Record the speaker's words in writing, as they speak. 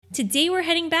Today we're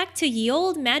heading back to ye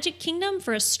olde Magic Kingdom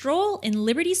for a stroll in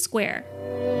Liberty Square.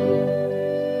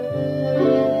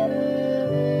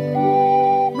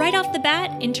 Right off the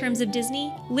bat, in terms of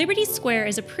Disney, Liberty Square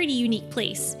is a pretty unique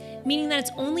place, meaning that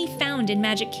it's only found in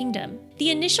Magic Kingdom.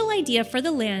 The initial idea for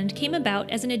the land came about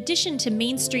as an addition to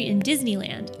Main Street in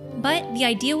Disneyland, but the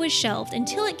idea was shelved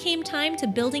until it came time to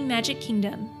building Magic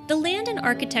Kingdom. The land and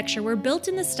architecture were built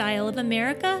in the style of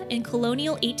America in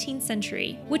colonial 18th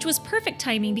century, which was perfect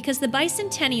timing because the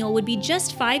bicentennial would be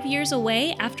just 5 years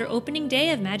away after opening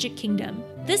day of Magic Kingdom.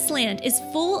 This land is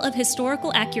full of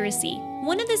historical accuracy.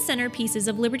 One of the centerpieces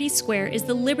of Liberty Square is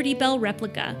the Liberty Bell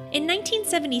replica. In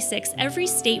 1976, every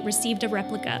state received a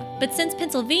replica, but since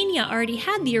Pennsylvania already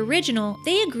had the original,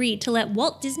 they agreed to let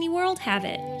Walt Disney World have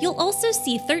it. You'll also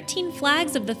see 13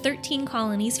 flags of the 13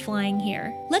 colonies flying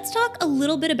here. Let's talk a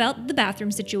little bit about the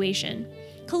bathroom situation.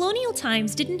 Colonial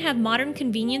times didn't have modern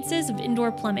conveniences of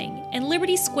indoor plumbing, and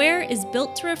Liberty Square is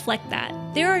built to reflect that.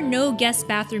 There are no guest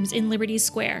bathrooms in Liberty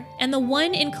Square, and the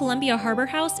one in Columbia Harbor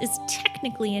House is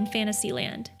technically in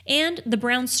Fantasyland. And the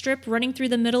brown strip running through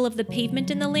the middle of the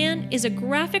pavement in the land is a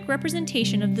graphic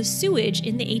representation of the sewage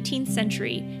in the 18th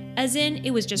century, as in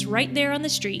it was just right there on the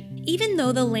street. Even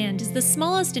though the land is the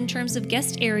smallest in terms of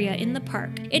guest area in the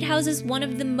park, it houses one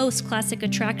of the most classic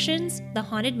attractions, the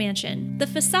Haunted Mansion. The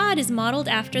facade is modeled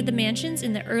after the mansions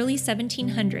in the early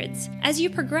 1700s. As you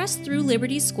progress through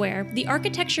Liberty Square, the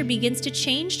architecture begins to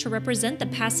change to represent the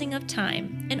passing of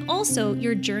time, and also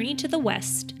your journey to the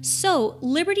west. So,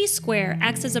 Liberty Square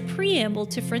acts as a preamble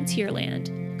to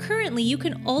Frontierland. Currently, you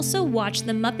can also watch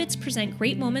the Muppets present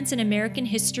great moments in American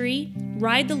history,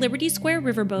 ride the Liberty Square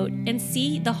riverboat, and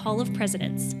see the Hall of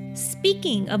Presidents.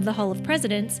 Speaking of the Hall of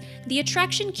Presidents, the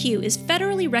attraction queue is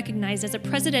federally recognized as a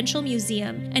presidential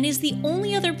museum and is the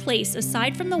only other place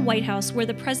aside from the White House where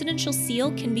the presidential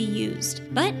seal can be used.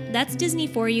 But that's Disney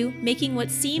for you, making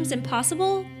what seems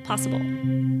impossible, possible.